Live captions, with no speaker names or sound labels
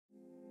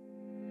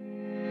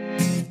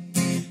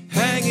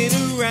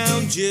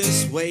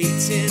just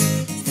waiting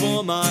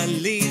for my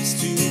leaves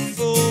to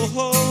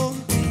fall.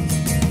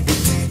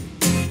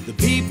 The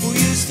people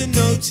used to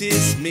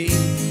notice me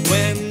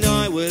when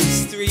I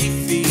was 3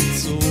 feet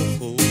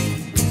tall.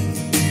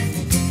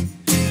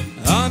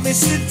 I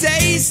miss the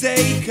days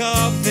they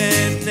carved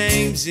their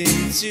names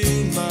into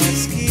my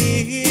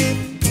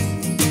skin.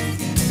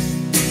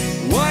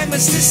 Why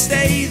must it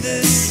stay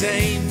the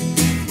same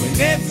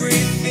when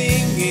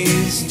everything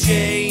is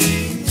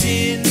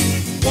changing?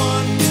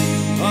 One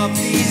of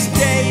these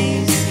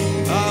days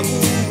I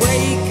will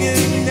wake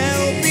and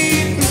there'll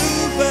be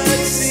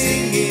bluebirds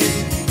singing.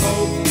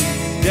 Hope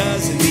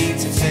doesn't need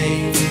to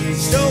fade.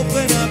 Just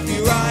open up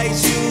your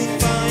eyes, you'll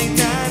find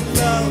that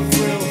love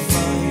will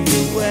find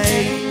a way.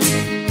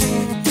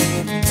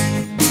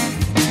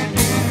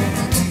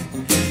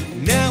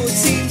 Now it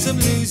seems I'm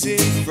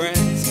losing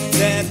friends,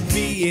 they're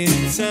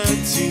being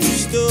turned to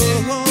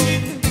stone.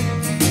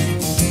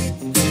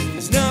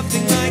 There's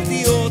nothing like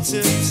the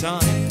autumn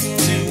time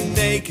to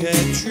make a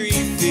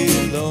tree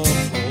feel whole.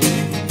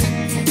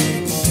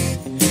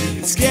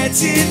 It's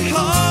getting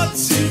hard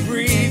to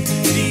breathe,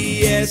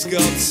 the air's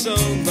got so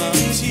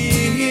much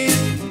in.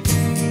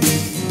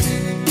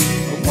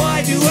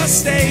 Why do I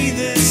stay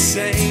the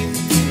same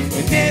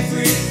when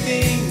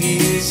everything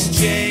is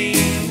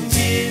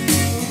changing?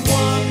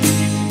 One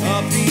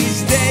of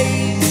these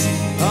days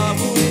I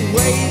will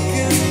wake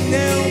and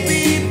there'll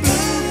be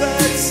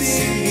bluebirds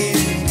singing.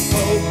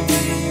 Hope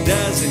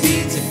doesn't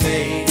need to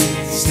fade.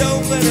 Just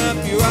open up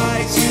your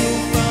eyes,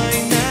 you'll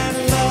find that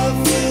love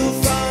will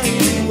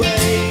find a way.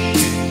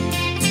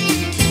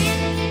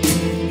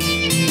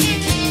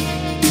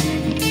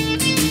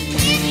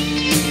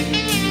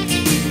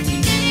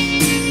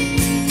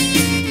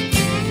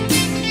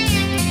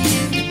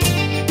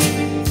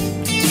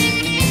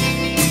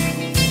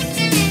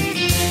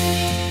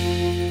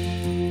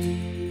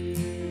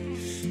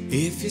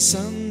 If your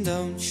sun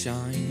don't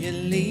shine, your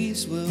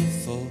leaves will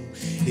fall.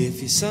 If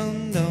your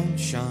sun don't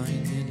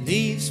shine, your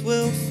leaves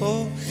will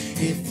fall.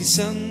 If your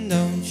sun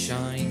don't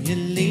shine, your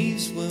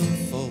leaves will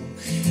fall.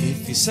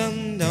 If your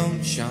sun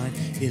don't shine,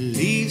 your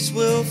leaves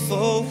will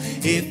fall.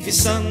 If your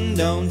sun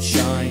don't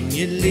shine,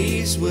 your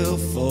leaves will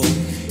fall.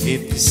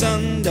 If your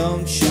sun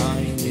don't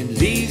shine, your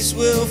leaves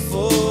will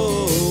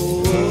fall.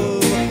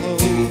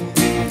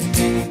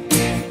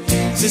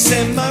 So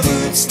send my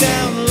roots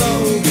down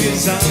low,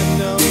 'cause I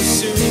know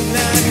soon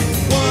that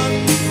one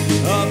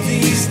of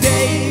these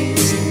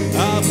days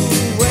I will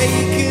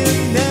wake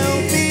and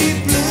there'll be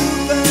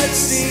bluebirds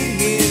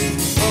singing.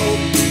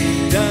 Hope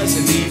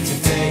doesn't need to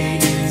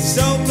fade. Just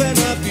open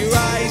up your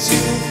eyes,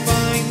 you'll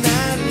find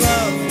that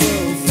love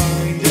will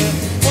find her.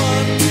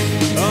 One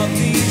of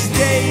these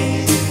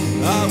days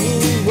I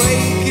will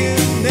wake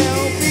and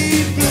there'll be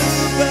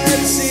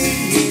bluebirds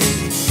singing.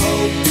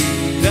 Hope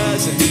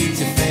doesn't need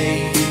to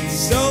fade.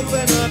 Just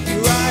open up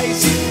your eyes,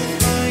 you'll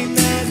find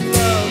that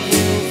love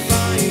will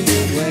find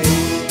a way.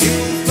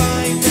 You'll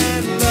find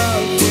that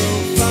love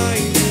will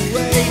find a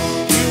way.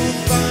 You'll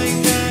find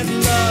that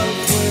love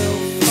will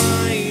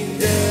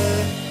find a